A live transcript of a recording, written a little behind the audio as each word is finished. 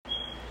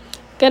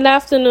Good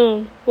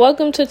afternoon.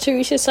 Welcome to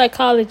Tarisha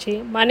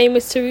Psychology. My name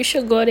is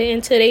Tarisha Gordon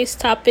and today's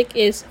topic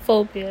is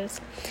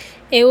phobias.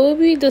 And we'll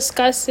be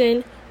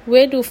discussing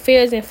where do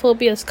fears and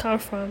phobias come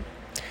from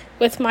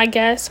with my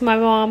guest, my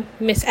mom,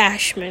 Miss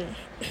Ashman.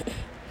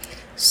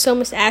 So,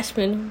 Miss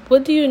Ashman,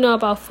 what do you know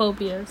about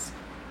phobias?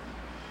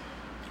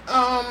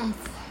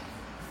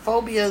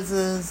 Phobias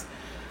is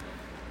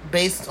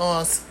based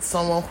on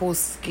someone who's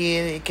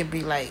scared. It could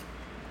be like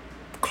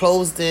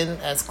closed in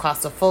as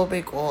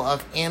claustrophobic or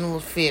of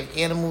animals, fear of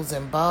animals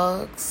and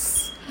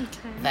bugs.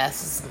 Okay.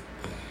 That's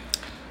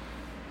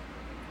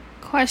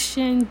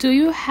Question, do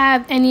you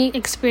have any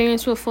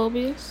experience with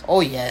phobias?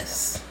 oh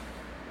yes.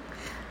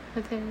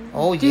 Okay.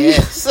 Oh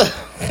yes.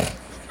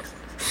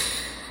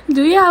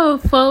 Do you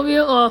have a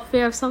phobia or a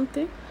fear of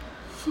something?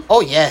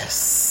 Oh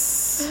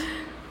yes.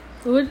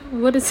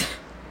 What is it?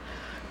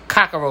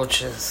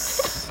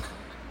 Cockroaches.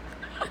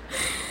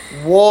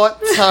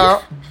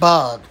 Water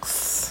bugs.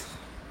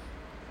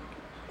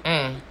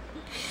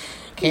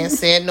 Can't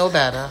say it no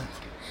better.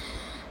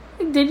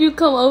 Did you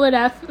come over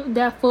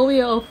that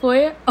phobia or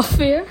fear?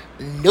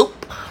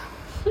 Nope.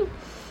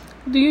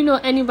 Do you know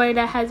anybody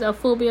that has a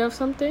phobia of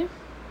something?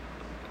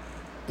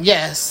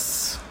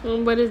 Yes.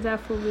 What is that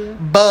phobia?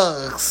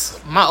 Bugs.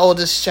 My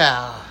oldest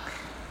child.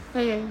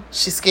 Okay.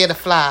 She's scared of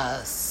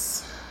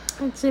flies.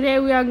 And today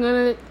we are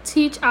going to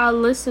teach our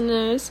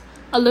listeners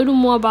a little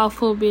more about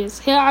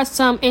phobias. Here are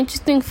some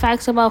interesting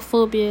facts about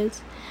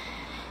phobias.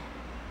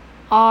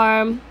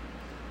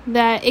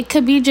 That it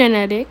could be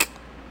genetic.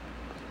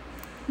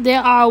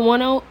 There are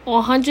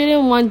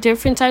 101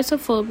 different types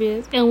of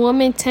phobias, and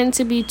women tend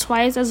to be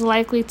twice as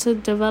likely to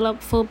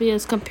develop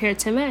phobias compared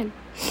to men.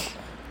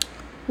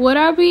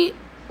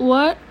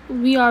 What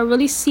we are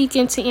really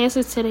seeking to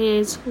answer today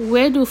is,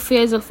 where do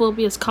fears and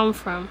phobias come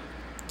from?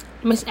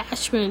 Miss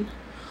Ashman,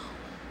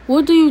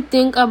 what do you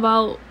think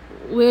about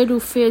where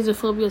do fears and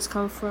phobias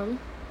come from?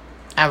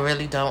 I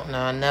really don't know.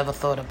 I never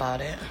thought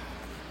about it.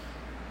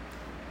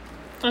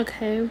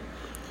 Okay.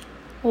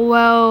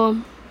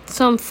 Well,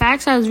 some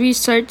facts I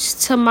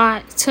researched to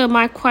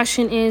my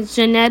question is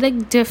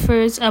genetic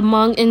differs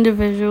among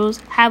individuals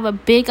have a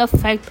big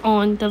effect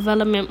on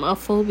development of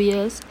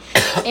phobias.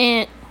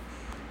 And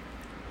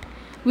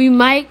we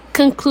might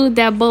conclude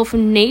that both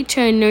nature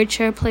and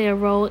nurture play a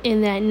role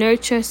in that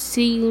nurture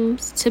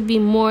seems to be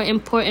more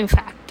important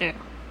factor.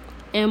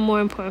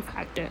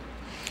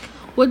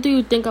 What do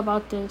you think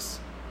about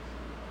this?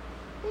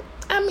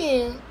 I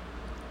mean,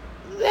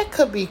 that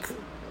could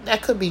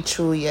be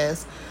true,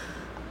 yes.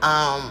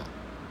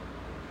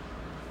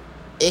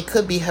 It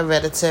could be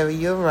hereditary,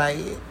 you're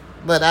right.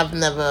 But I've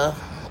never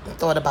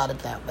thought about it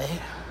that way.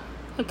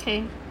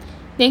 Okay.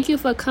 Thank you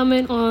for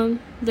coming on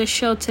the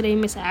show today,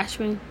 Miss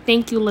Ashman.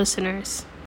 Thank you, listeners.